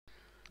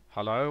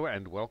Hello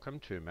and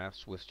welcome to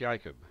Maths with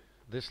Jacob.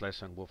 This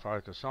lesson will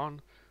focus on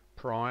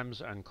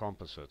primes and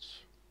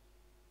composites.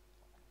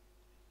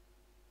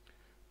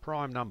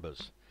 Prime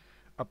numbers.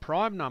 A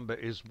prime number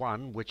is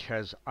one which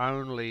has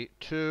only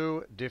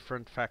two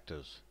different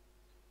factors.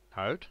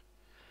 Note,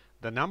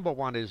 the number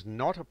 1 is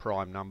not a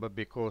prime number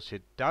because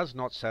it does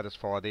not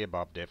satisfy the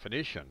above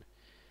definition.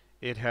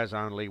 It has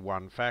only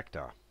one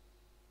factor.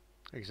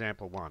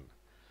 Example 1.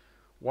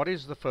 What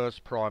is the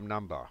first prime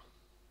number?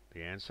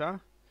 The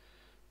answer: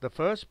 the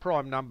first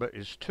prime number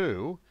is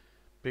 2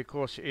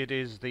 because it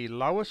is the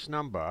lowest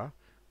number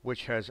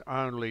which has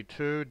only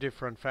two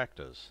different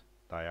factors.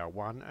 They are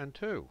 1 and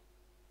 2.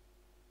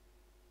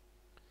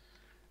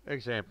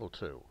 Example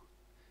 2.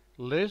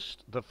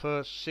 List the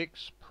first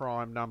 6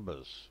 prime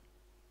numbers.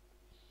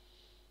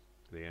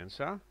 The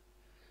answer: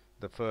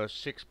 the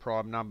first 6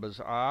 prime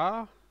numbers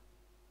are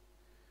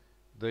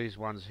these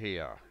ones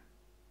here.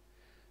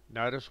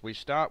 Notice we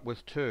start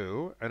with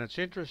 2, and it's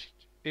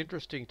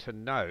interesting to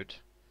note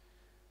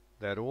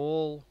that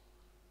all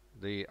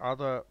the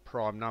other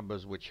prime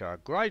numbers which are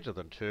greater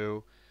than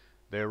 2,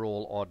 they're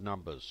all odd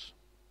numbers.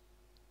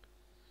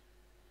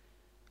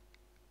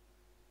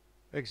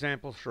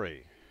 Example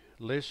 3.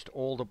 List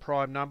all the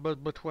prime numbers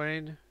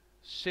between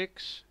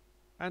 6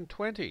 and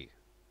 20.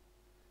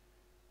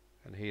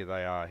 And here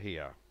they are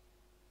here.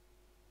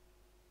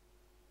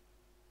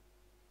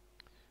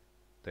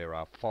 There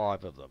are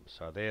 5 of them,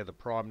 so they're the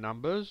prime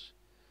numbers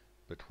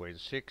between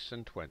 6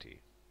 and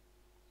 20.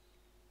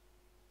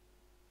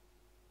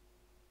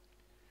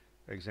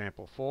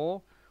 Example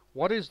 4.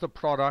 What is the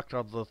product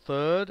of the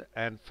third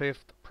and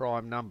fifth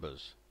prime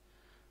numbers?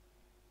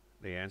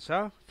 The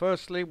answer: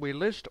 firstly, we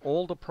list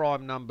all the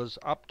prime numbers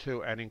up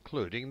to and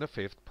including the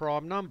fifth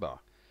prime number.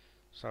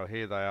 So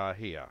here they are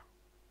here.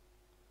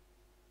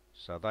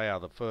 So they are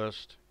the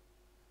first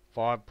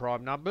 5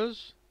 prime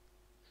numbers.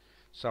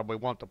 So we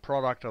want the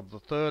product of the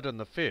third and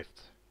the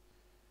fifth.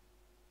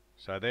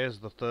 So there's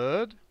the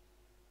third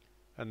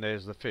and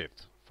there's the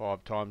fifth.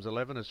 5 times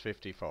 11 is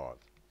 55.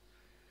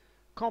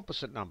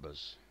 Composite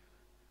numbers.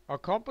 A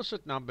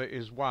composite number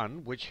is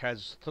one which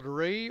has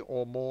 3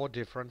 or more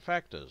different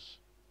factors.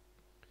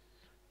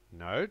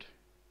 Note,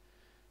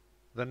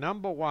 the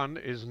number 1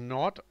 is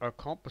not a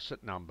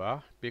composite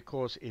number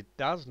because it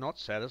does not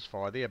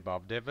satisfy the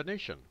above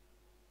definition.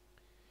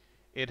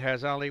 It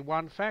has only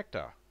one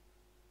factor.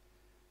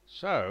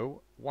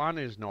 So 1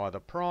 is neither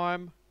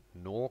prime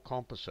nor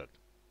composite.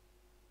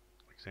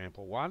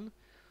 Example 1.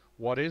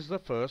 What is the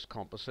first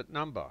composite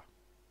number?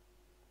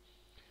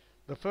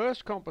 The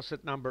first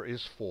composite number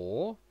is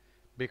 4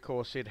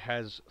 because it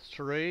has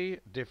 3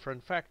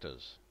 different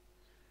factors.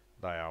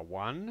 They are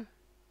 1,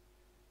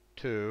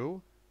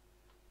 2,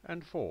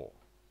 and 4.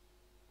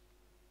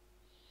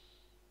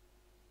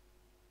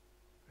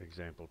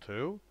 Example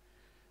 2.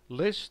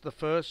 List the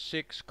first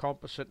 6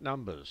 composite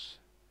numbers.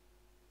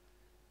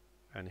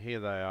 And here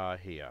they are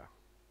here.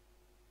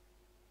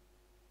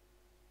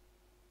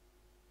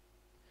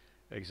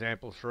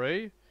 Example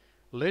 3.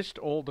 List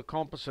all the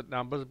composite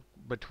numbers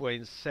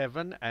between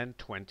 7 and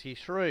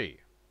 23.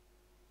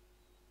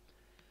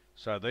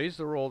 So these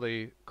are all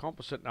the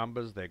composite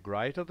numbers. They're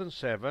greater than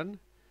 7,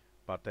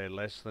 but they're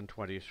less than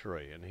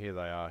 23. And here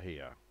they are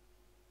here.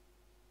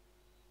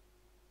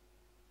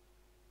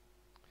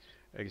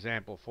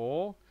 Example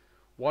 4.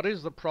 What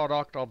is the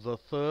product of the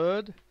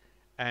third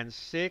and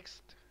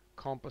sixth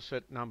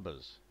composite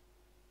numbers?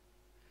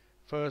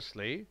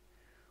 Firstly,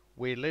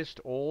 we list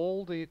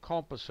all the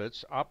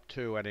composites up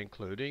to and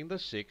including the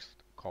 6th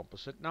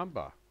composite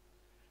number.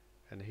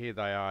 And here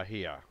they are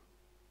here.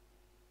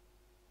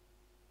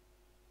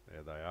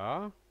 There they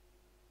are.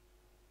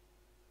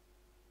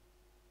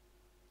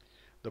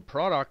 The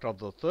product of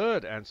the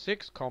third and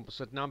 6th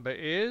composite number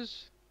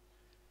is,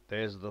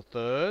 there's the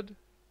third,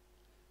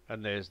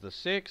 and there's the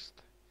 6th,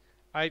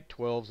 8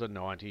 12s and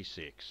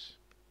 96.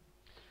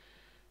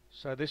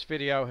 So this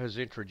video has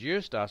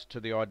introduced us to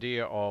the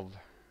idea of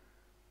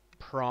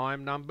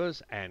prime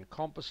numbers and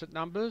composite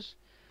numbers.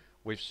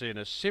 We've seen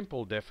a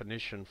simple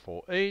definition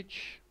for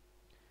each,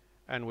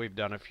 and we've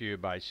done a few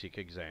basic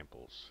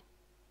examples.